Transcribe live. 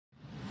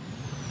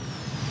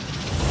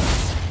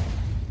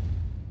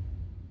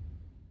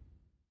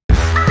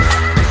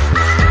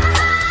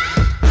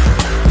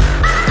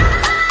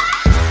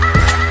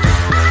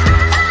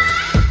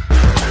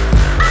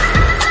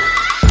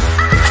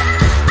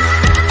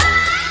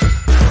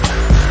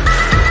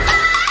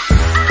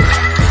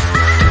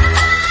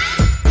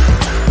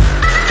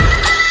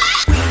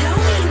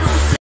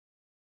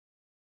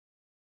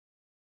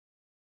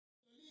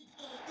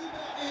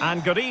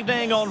And good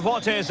evening on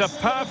what is a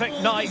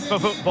perfect night for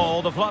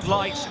football. The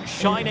floodlights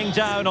shining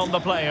down on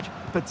the player.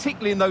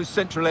 Particularly in those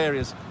central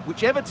areas.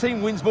 Whichever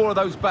team wins more of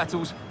those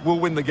battles will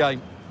win the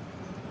game.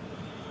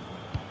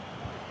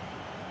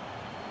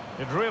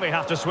 You'd really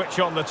have to switch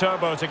on the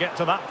turbo to get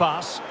to that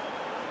pass.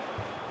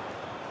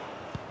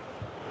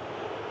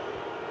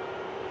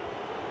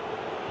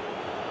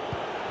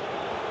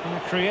 And a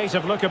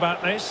creative look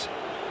about this.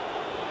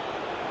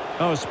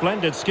 Oh,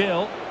 splendid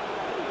skill.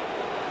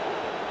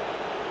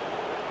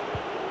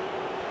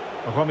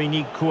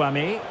 Rominique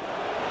Kouamé.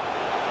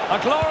 A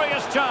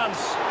glorious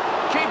chance.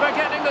 Keeper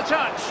getting the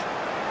touch.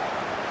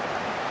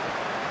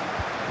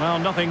 Well,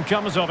 nothing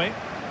comes of it.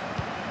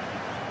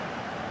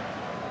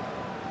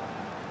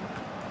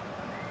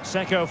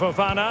 Seko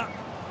Fofana.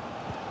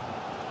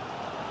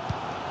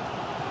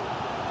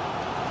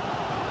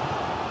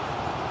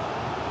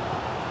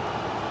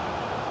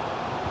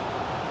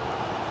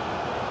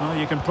 Well,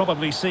 you can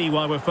probably see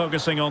why we're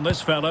focusing on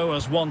this fellow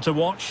as one to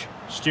watch.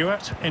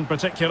 Stuart, in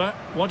particular,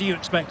 what do you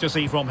expect to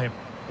see from him?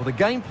 Well, the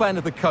game plan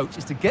of the coach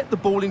is to get the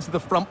ball into the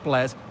front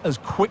players as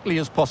quickly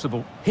as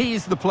possible. He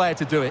is the player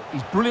to do it.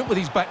 He's brilliant with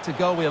his back to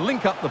goal. He'll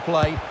link up the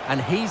play,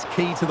 and he's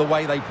key to the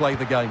way they play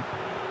the game.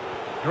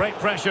 Great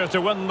pressure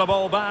to win the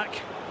ball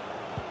back.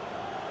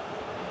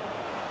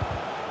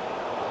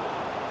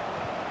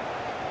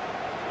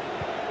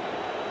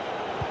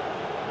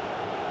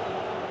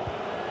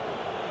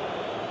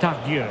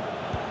 Tardieu.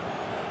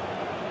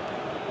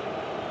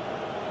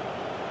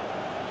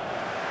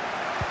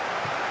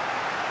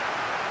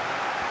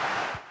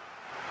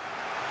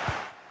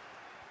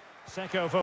 Seko